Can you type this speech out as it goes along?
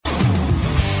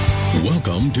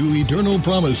Welcome to Eternal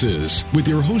Promises with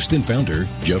your host and founder,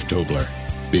 Jeff Tobler.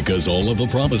 Because all of the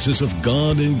promises of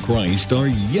God in Christ are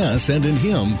yes, and in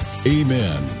Him,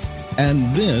 amen.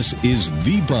 And this is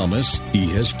the promise He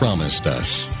has promised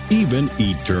us, even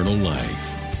eternal life.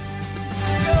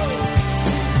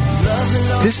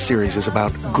 This series is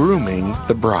about grooming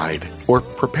the bride, or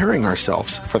preparing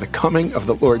ourselves for the coming of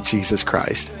the Lord Jesus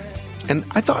Christ. And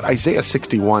I thought Isaiah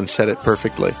 61 said it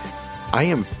perfectly. I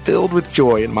am filled with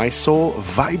joy, and my soul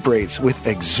vibrates with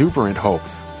exuberant hope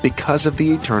because of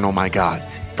the eternal my God.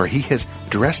 For He has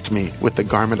dressed me with the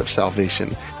garment of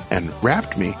salvation and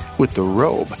wrapped me with the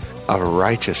robe of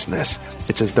righteousness.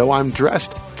 It's as though I'm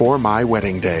dressed for my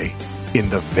wedding day in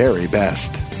the very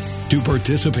best. To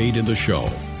participate in the show,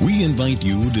 we invite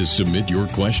you to submit your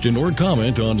question or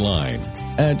comment online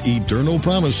at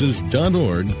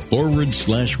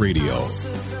eternalpromises.org/radio.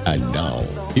 And now,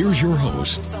 here's your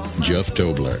host, Jeff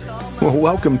Tobler. Well,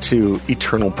 welcome to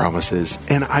Eternal Promises,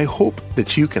 and I hope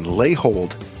that you can lay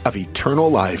hold of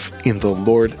eternal life in the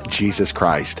Lord Jesus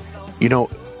Christ. You know,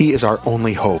 He is our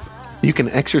only hope. You can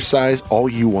exercise all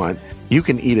you want. You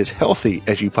can eat as healthy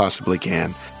as you possibly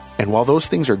can. And while those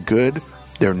things are good,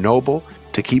 they're noble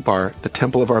to keep the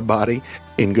temple of our body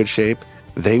in good shape,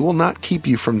 they will not keep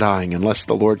you from dying unless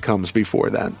the Lord comes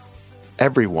before then.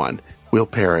 Everyone will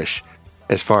perish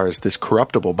as far as this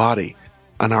corruptible body.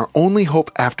 And our only hope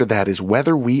after that is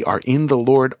whether we are in the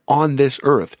Lord on this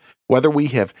earth, whether we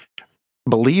have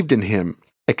believed in Him,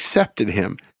 accepted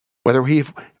Him, whether we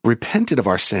have repented of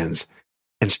our sins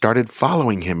and started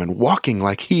following Him and walking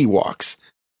like He walks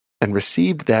and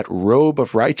received that robe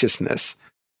of righteousness.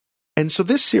 And so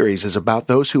this series is about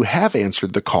those who have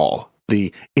answered the call,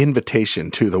 the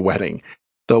invitation to the wedding,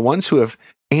 the ones who have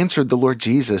answered the Lord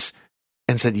Jesus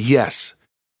and said, yes,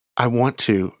 I want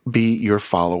to be your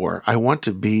follower. I want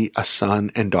to be a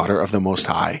son and daughter of the Most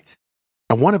High.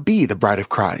 I want to be the bride of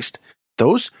Christ.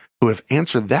 Those who have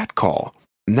answered that call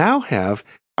now have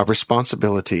a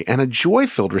responsibility, and a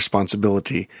joy-filled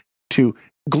responsibility, to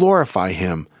glorify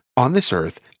Him on this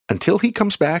earth until He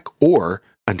comes back or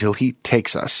until He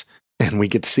takes us and we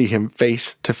get to see Him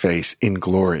face to face in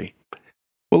glory.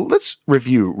 Well, let's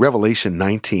review Revelation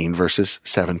 19, verses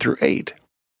 7 through 8.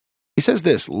 He says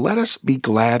this, "Let us be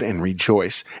glad and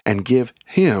rejoice and give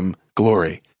Him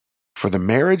glory, for the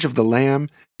marriage of the Lamb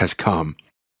has come,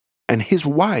 and His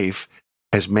wife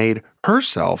has made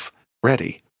herself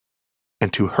ready.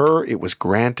 And to her it was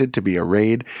granted to be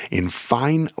arrayed in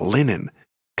fine linen,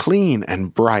 clean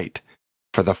and bright,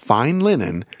 for the fine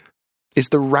linen is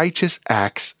the righteous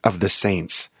acts of the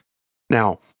saints."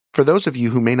 Now, for those of you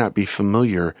who may not be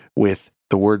familiar with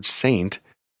the word saint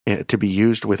to be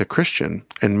used with a Christian,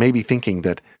 and maybe thinking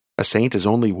that a saint is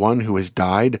only one who has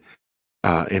died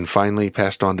and finally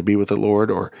passed on to be with the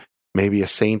Lord, or maybe a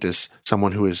saint is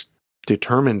someone who is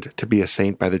determined to be a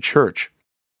saint by the church.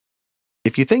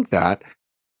 If you think that,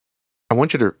 I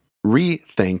want you to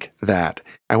rethink that.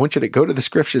 I want you to go to the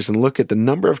scriptures and look at the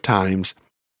number of times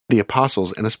the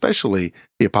apostles, and especially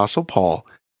the Apostle Paul,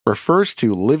 refers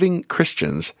to living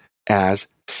Christians as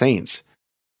saints.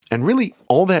 And really,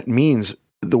 all that means,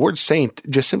 the word saint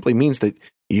just simply means that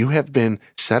you have been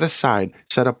set aside,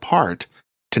 set apart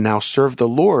to now serve the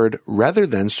Lord rather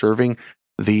than serving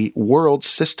the world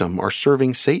system or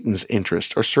serving Satan's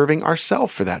interest or serving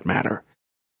ourselves for that matter.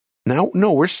 Now,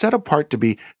 no, we're set apart to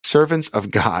be servants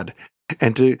of God.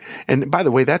 And by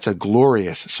the way, that's a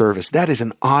glorious service. That is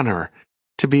an honor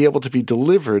to be able to be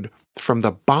delivered from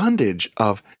the bondage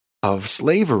of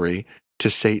slavery to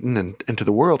Satan and to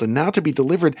the world, and now to be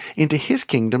delivered into His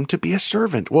kingdom to be a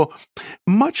servant. Well,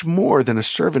 much more than a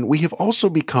servant, we have also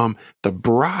become the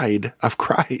bride of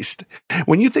Christ.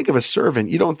 When you think of a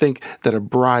servant, you don't think that a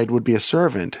bride would be a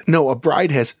servant. No, a bride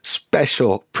has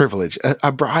special privilege.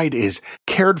 A bride is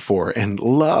cared for and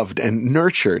loved and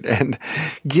nurtured and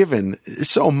given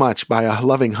so much by a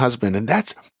loving husband, and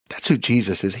that's who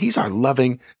Jesus is. He's our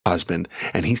loving husband,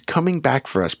 and He's coming back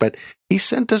for us, but He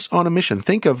sent us on a mission.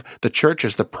 Think of the church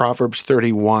as the Proverbs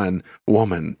 31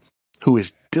 woman who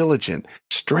is diligent,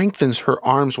 strengthens her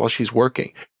arms while she's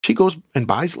working. She goes and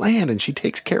buys land, and she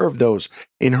takes care of those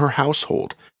in her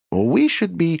household. Well, we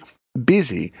should be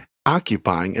busy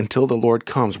occupying until the Lord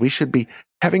comes. We should be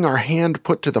having our hand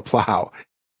put to the plow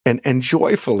and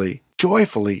joyfully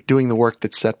doing the work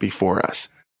that's set before us.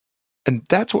 And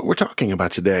that's what we're talking about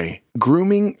today,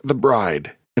 grooming the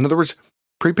bride. In other words,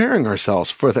 preparing ourselves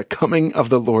for the coming of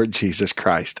the Lord Jesus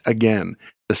Christ, again,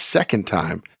 the second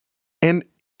time. And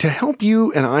to help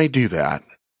you and I do that,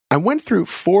 I went through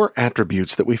 4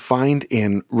 attributes that we find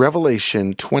in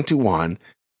Revelation 21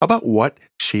 about what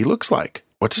she looks like.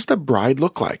 What does the bride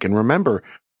look like? And remember,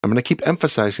 I'm going to keep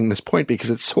emphasizing this point because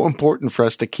it's so important for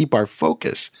us to keep our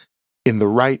focus in the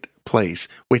right place,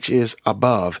 which is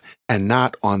above and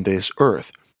not on this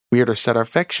earth. We are to set our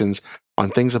affections on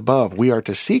things above. We are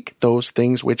to seek those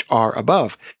things which are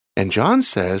above. And John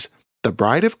says the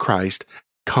bride of Christ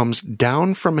comes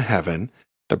down from heaven.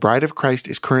 The bride of Christ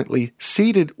is currently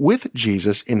seated with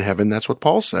Jesus in heaven. That's what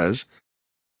Paul says.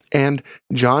 And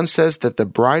John says that the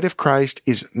bride of Christ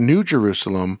is New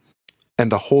Jerusalem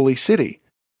and the holy city.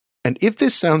 And if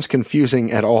this sounds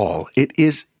confusing at all,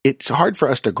 it's hard for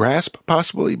us to grasp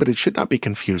possibly, but it should not be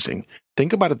confusing.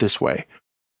 Think about it this way.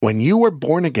 When you were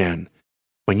born again,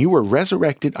 when you were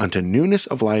resurrected unto newness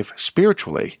of life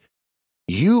spiritually,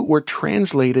 you were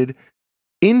translated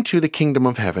into the kingdom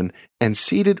of heaven and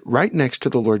seated right next to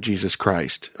the Lord Jesus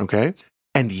Christ, okay?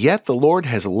 And yet the Lord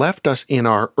has left us in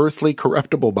our earthly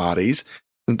corruptible bodies,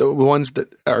 the ones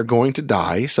that are going to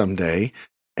die someday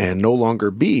and no longer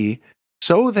be,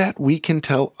 so that we can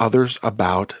tell others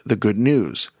about the good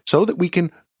news, so that we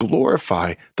can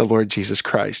glorify the Lord Jesus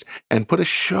Christ and put a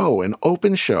show, an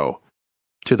open show,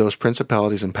 to those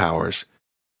principalities and powers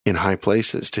in high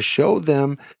places, to show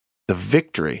them the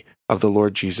victory of the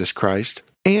Lord Jesus Christ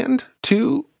and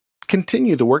to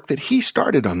continue the work that He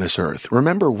started on this earth.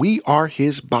 Remember, we are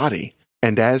His body,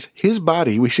 and as His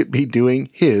body, we should be doing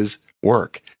His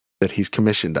work that He's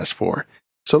commissioned us for.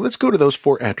 So let's go to those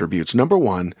 4 attributes. Number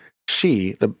 1,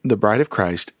 she, the bride of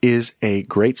Christ, is a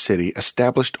great city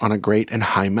established on a great and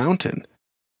high mountain.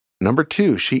 Number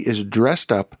 2, she is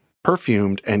dressed up,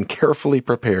 perfumed, and carefully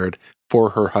prepared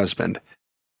for her husband.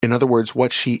 In other words,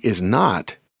 what she is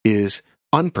not is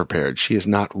unprepared. She is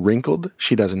not wrinkled.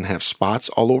 She doesn't have spots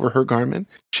all over her garment.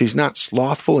 She's not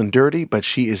slothful and dirty, but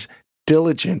she is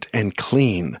diligent and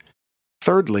clean.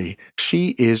 Thirdly,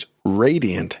 she is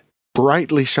radiant,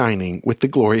 brightly shining with the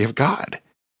glory of God.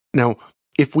 Now,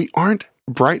 if we aren't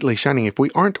brightly shining, if we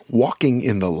aren't walking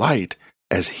in the light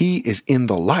as He is in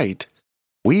the light,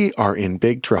 we are in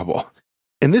big trouble.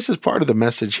 And this is part of the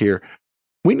message here.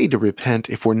 We need to repent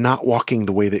if we're not walking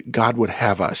the way that God would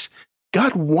have us.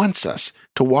 God wants us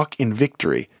to walk in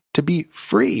victory, to be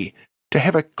free, to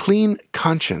have a clean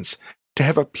conscience, to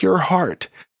have a pure heart,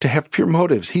 to have pure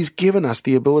motives. He's given us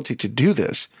the ability to do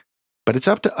this, but it's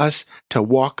up to us to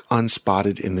walk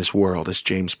unspotted in this world, as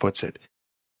James puts it.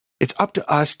 It's up to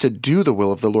us to do the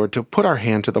will of the Lord, to put our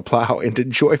hand to the plow and to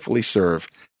joyfully serve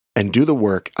and do the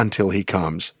work until He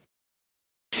comes.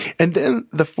 And then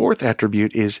the 4th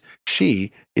attribute is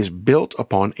she is built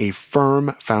upon a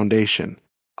firm foundation,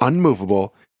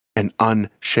 unmovable and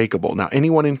unshakable. Now,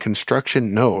 anyone in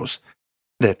construction knows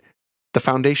that the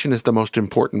foundation is the most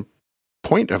important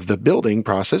point of the building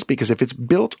process, because if it's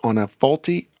built on a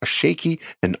faulty, a shaky,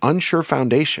 and unsure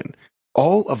foundation,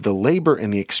 all of the labor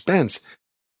and the expense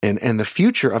and the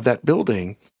future of that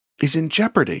building is in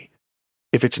jeopardy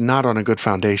if it's not on a good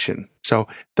foundation. So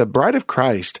the bride of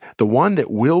Christ, the one that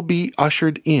will be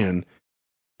ushered in,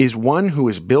 is one who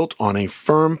is built on a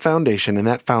firm foundation, and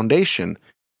that foundation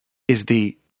is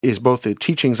both the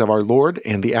teachings of our Lord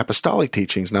and the apostolic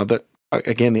teachings. Now, the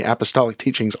apostolic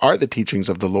teachings are the teachings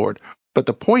of the Lord, but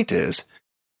the point is,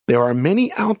 there are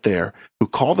many out there who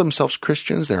call themselves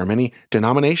Christians. There are many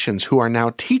denominations who are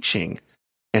now teaching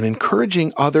and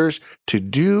encouraging others to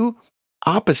do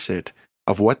opposite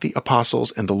of what the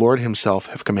apostles and the Lord Himself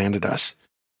have commanded us.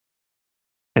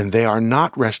 And they are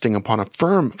not resting upon a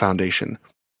firm foundation,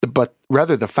 but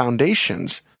rather the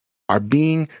foundations are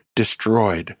being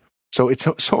destroyed. So it's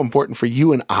so important for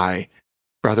you and I,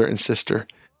 brother and sister,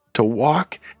 to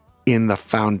walk in the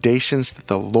foundations that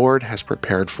the Lord has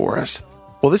prepared for us.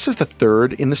 Well, this is the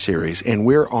 3rd in the series, and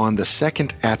we're on the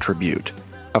 2nd attribute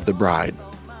of the bride,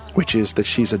 which is that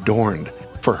she's adorned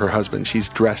for her husband. She's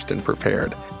dressed and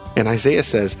prepared. And Isaiah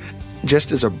says,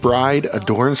 just as a bride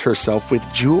adorns herself with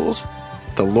jewels,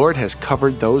 the Lord has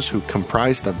covered those who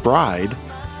comprise the bride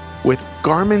with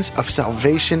garments of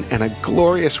salvation and a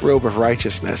glorious robe of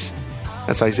righteousness.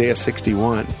 That's Isaiah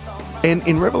 61. And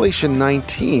in Revelation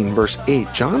 19, verse 8,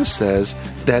 John says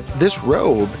that this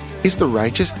robe is the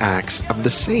righteous acts of the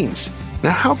saints.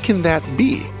 Now, how can that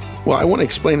be? Well, I want to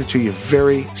explain it to you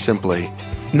very simply.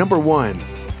 Number 1,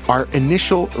 our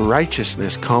initial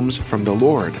righteousness comes from the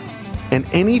Lord. And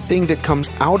anything that comes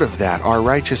out of that, our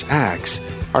righteous acts,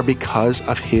 are because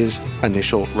of His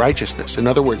initial righteousness. In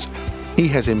other words, He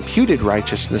has imputed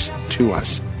righteousness to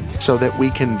us so that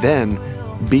we can then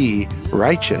be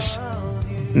righteous.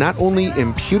 Not only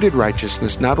imputed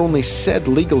righteousness, not only said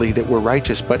legally that we're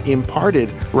righteous, but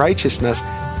imparted righteousness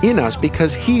in us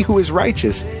because He who is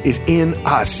righteous is in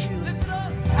us.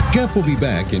 Jeff will be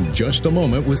back in just a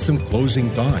moment with some closing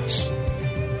thoughts.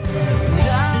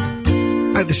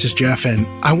 Hi, this is Jeff, and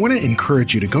I want to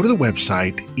encourage you to go to the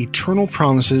website,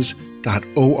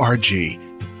 eternalpromises.org,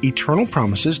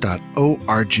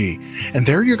 eternalpromises.org, and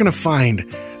there you're going to find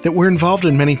that we're involved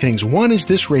in many things. One is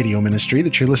this radio ministry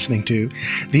that you're listening to.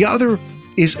 The other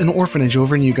is an orphanage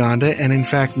over in Uganda, and in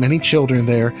fact, many children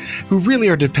there who really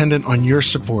are dependent on your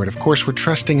support. Of course, we're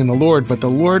trusting in the Lord, but the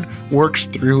Lord works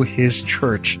through His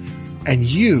church. And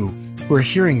you who are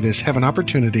hearing this have an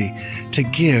opportunity to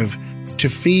give, to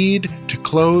feed, to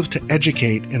clothe, to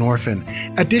educate an orphan.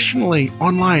 Additionally,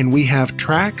 online, we have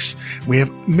tracts, we have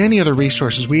many other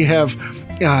resources. We have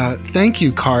thank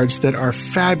you cards that are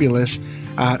fabulous,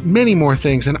 many more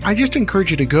things. And I just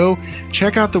encourage you to go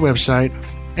check out the website.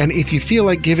 And if you feel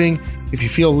like giving, if you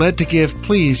feel led to give,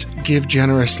 please give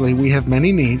generously. We have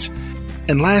many needs.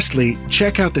 And lastly,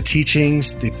 check out the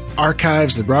teachings, the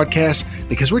archives, the broadcasts,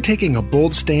 because we're taking a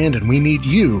bold stand and we need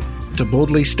you to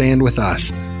boldly stand with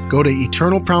us. Go to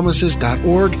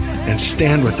eternalpromises.org and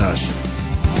stand with us.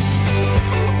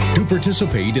 To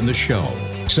participate in the show,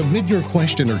 submit your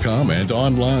question or comment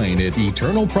online at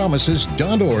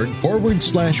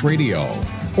eternalpromises.org/radio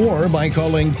or by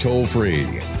calling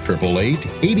toll-free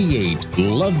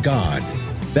 888-88-LOVE-GOD.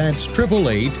 That's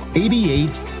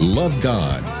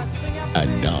 888-88-LOVE-GOD.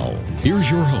 And now, here's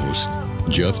your host,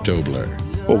 Jeff Tobler.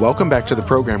 Well, welcome back to the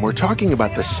program. We're talking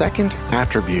about the second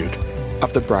attribute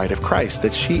of the bride of Christ,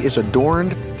 that she is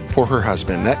adorned for her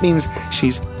husband. That means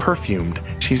she's perfumed,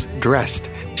 she's dressed,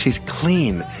 she's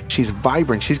clean, she's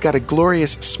vibrant, she's got a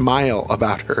glorious smile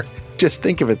about her. Just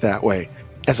think of it that way.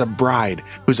 As a bride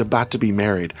who's about to be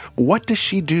married, what does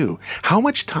she do? How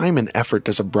much time and effort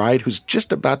does a bride who's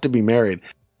just about to be married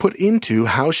put into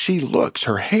how she looks,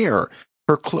 her hair,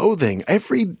 her clothing?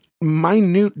 Every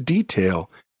minute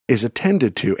detail is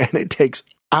attended to, and it takes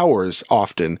hours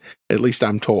often, at least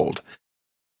I'm told.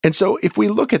 And so if we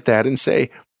look at that and say,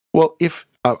 well, if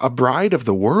a bride of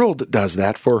the world does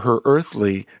that for her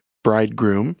earthly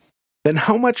bridegroom, then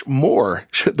how much more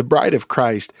should the bride of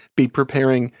Christ be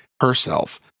preparing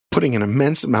herself, putting an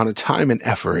immense amount of time and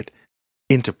effort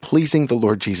into pleasing the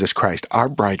Lord Jesus Christ, our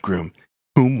bridegroom,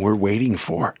 whom we're waiting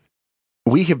for?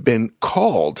 We have been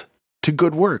called to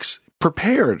good works,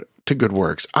 prepared to good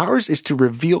works. Ours is to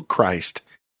reveal Christ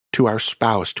to our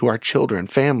spouse, to our children,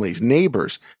 families,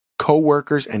 neighbors,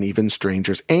 co-workers, and even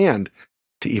strangers, and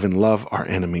to even love our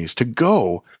enemies, to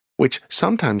go, which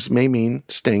sometimes may mean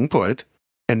staying put,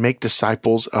 and make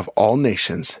disciples of all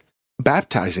nations,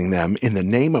 baptizing them in the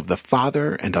name of the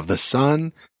Father and of the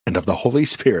Son and of the Holy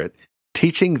Spirit,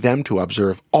 teaching them to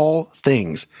observe all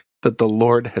things that the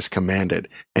Lord has commanded,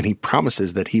 and He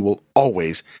promises that He will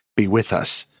always be with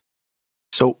us.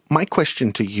 So my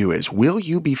question to you is, will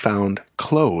you be found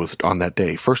clothed on that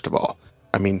day, first of all?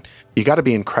 I mean, you got to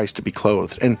be in Christ to be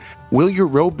clothed. And will your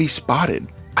robe be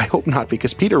spotted? I hope not,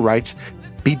 because Peter writes,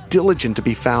 be diligent to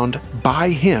be found by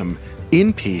Him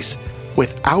in peace,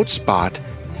 without spot,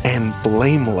 and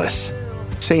blameless.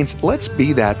 Saints, let's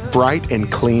be that bright and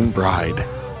clean bride.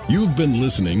 You've been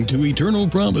listening to Eternal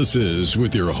Promises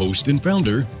with your host and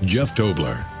founder, Jeff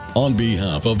Tobler. On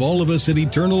behalf of all of us at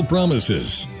Eternal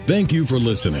Promises, thank you for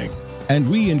listening. And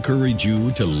we encourage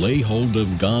you to lay hold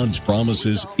of God's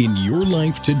promises in your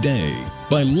life today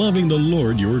by loving the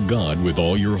Lord your God with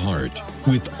all your heart,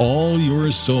 with all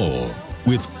your soul,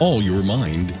 with all your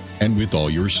mind, and with all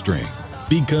your strength.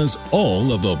 Because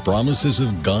all of the promises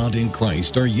of God in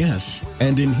Christ are yes,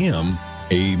 and in Him,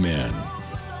 amen.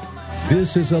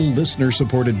 This is a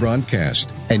listener-supported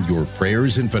broadcast, and your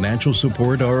prayers and financial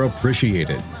support are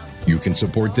appreciated. You can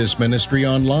support this ministry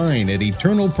online at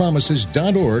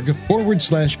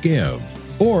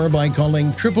eternalpromises.org/give or by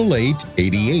calling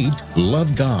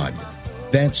 888-88-LOVE-GOD.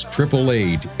 That's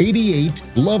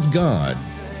 888-88-LOVE-GOD.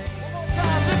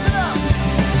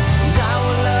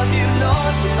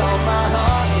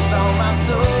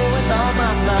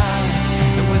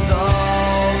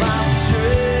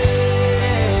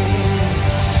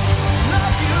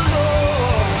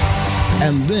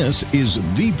 And this is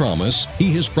the promise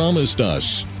He has promised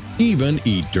us, even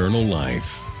eternal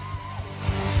life.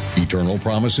 Eternal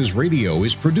Promises Radio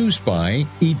is produced by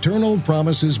Eternal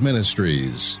Promises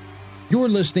Ministries. You're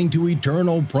listening to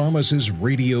Eternal Promises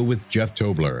Radio with Jeff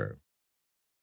Tobler.